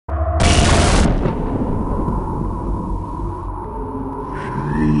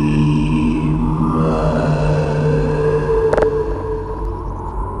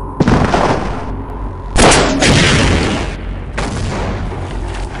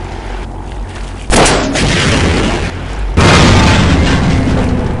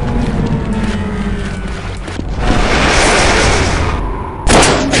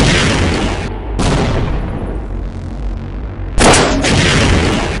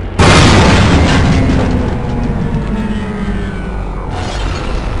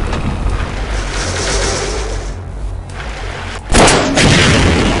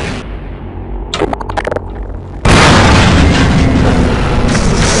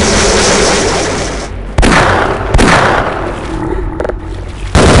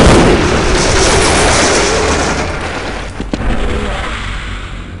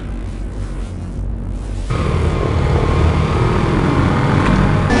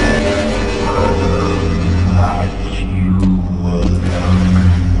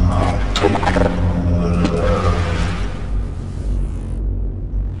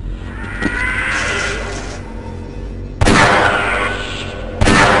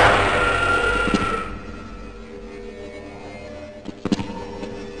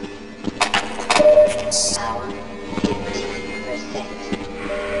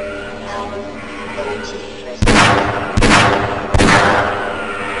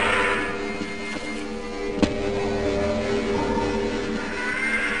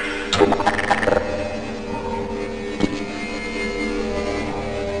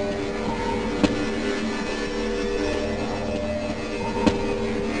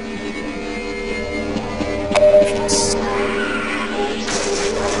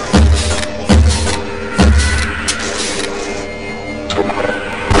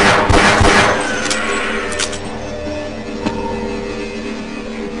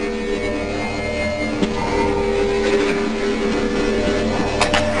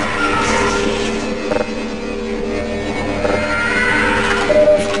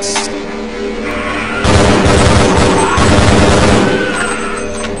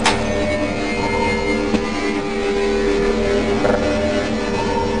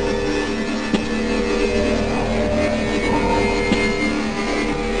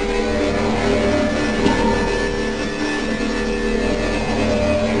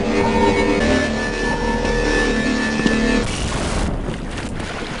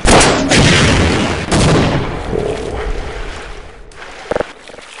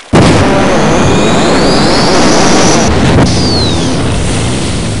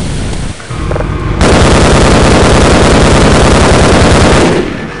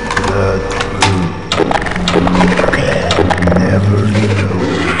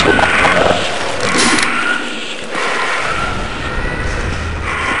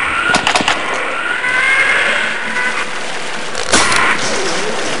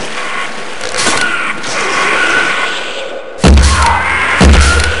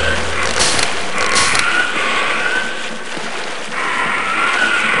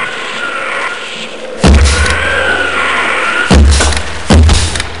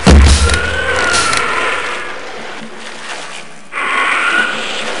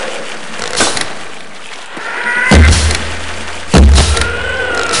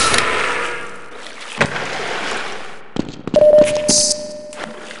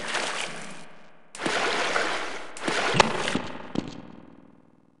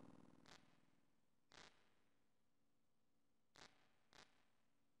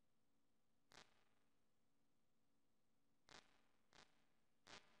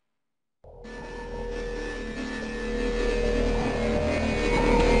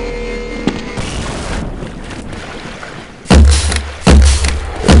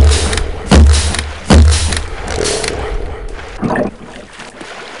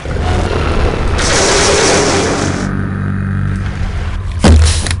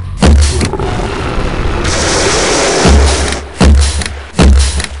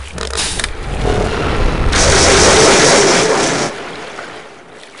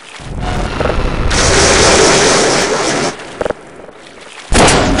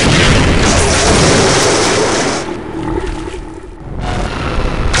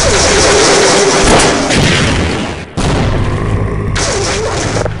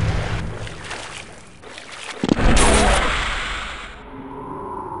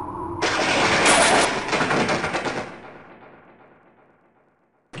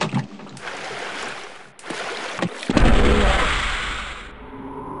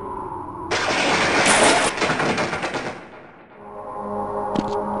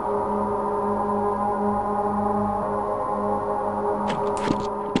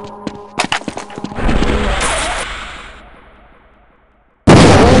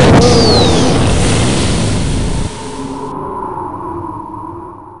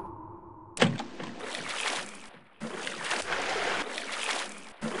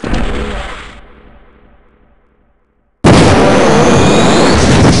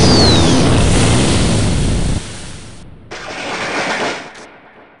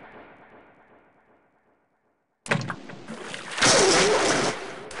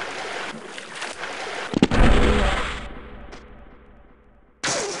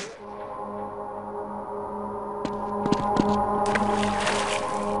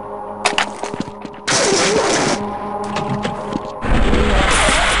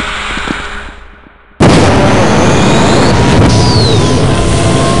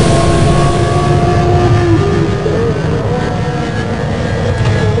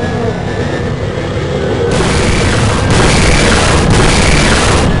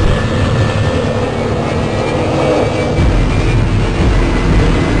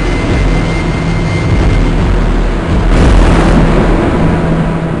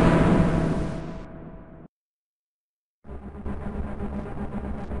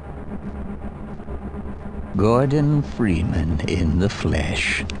Gordon Freeman in the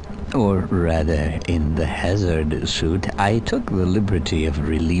flesh. Or rather, in the hazard suit. I took the liberty of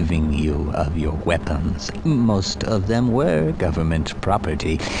relieving you of your weapons. Most of them were government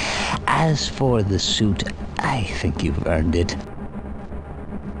property. As for the suit, I think you've earned it.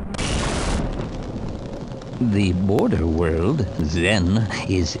 The border world, Zen,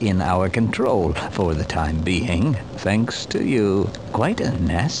 is in our control for the time being, thanks to you. Quite a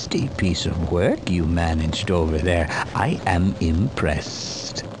nasty piece of work you managed over there. I am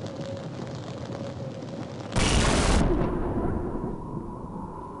impressed.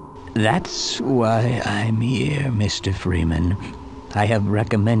 That's why I'm here, Mr. Freeman. I have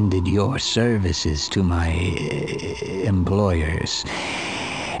recommended your services to my employers,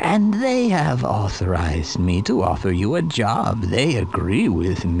 and they have authorized me to offer you a job. They agree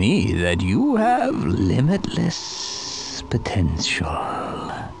with me that you have limitless potential.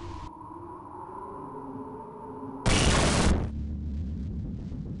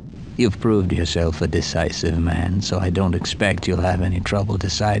 You've proved yourself a decisive man, so I don't expect you'll have any trouble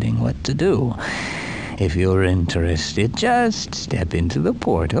deciding what to do. If you're interested, just step into the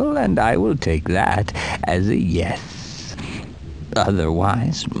portal, and I will take that as a yes.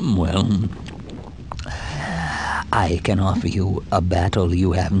 Otherwise, well, I can offer you a battle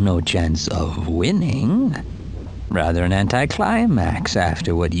you have no chance of winning. Rather an anticlimax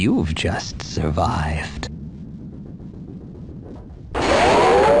after what you've just survived.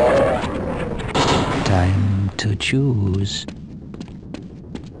 Time to choose.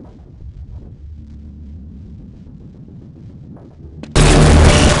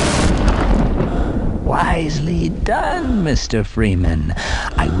 Wisely done, Mr. Freeman.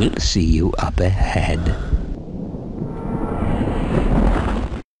 I will see you up ahead.